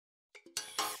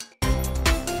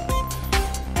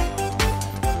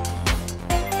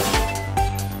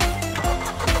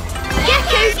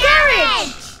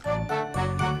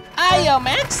Ayo,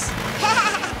 Max.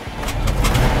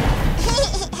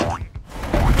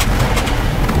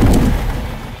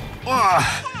 Wah,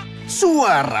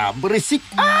 suara berisik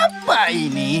apa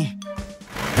ini?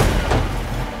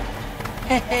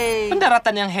 Hehe.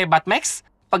 Pendaratan yang hebat, Max.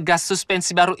 Pegas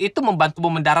suspensi baru itu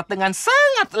membantumu mendarat dengan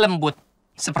sangat lembut.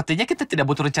 Sepertinya kita tidak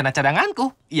butuh rencana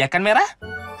cadanganku. Iya kan, Merah?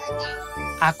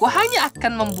 Aku hanya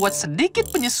akan membuat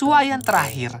sedikit penyesuaian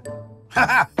terakhir.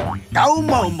 Haha, kau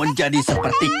mau menjadi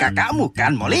seperti kakakmu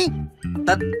kan, Molly?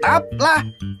 Tetaplah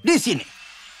di sini.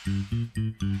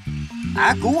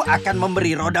 Aku akan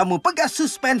memberi rodamu pegas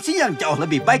suspensi yang jauh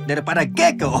lebih baik daripada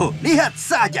Gecko. Lihat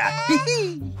saja.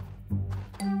 Hihi.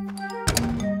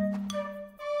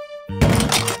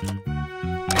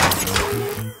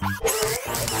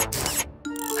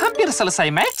 Hampir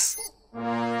selesai, Max.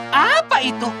 Apa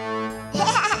itu?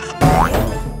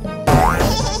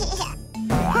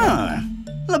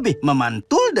 Lebih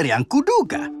memantul dari yang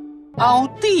kuduga. Oh,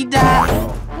 tidak.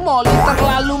 Molly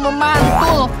terlalu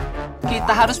memantul.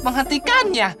 Kita harus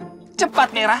menghentikannya.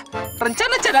 Cepat, Merah.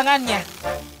 Rencana cadangannya.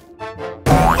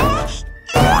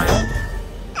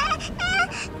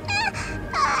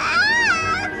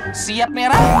 Siap,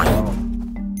 Merah?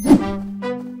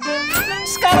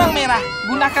 Sekarang, Merah.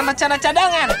 Gunakan rencana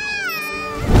cadangan.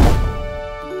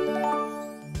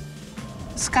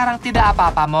 Sekarang tidak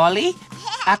apa-apa, Molly.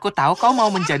 Aku tahu kau mau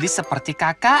menjadi seperti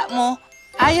kakakmu.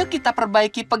 Ayo kita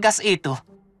perbaiki pegas itu.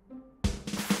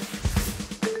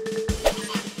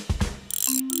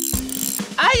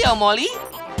 Ayo, Molly.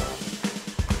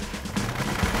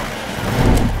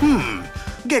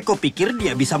 Gecko pikir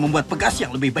dia bisa membuat pegas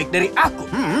yang lebih baik dari aku.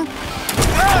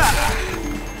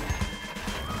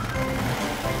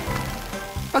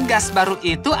 Pegas baru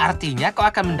itu artinya kau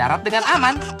akan mendarat dengan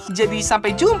aman. Jadi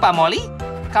sampai jumpa, Molly.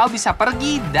 Kau bisa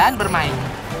pergi dan bermain.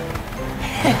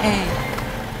 Hehe.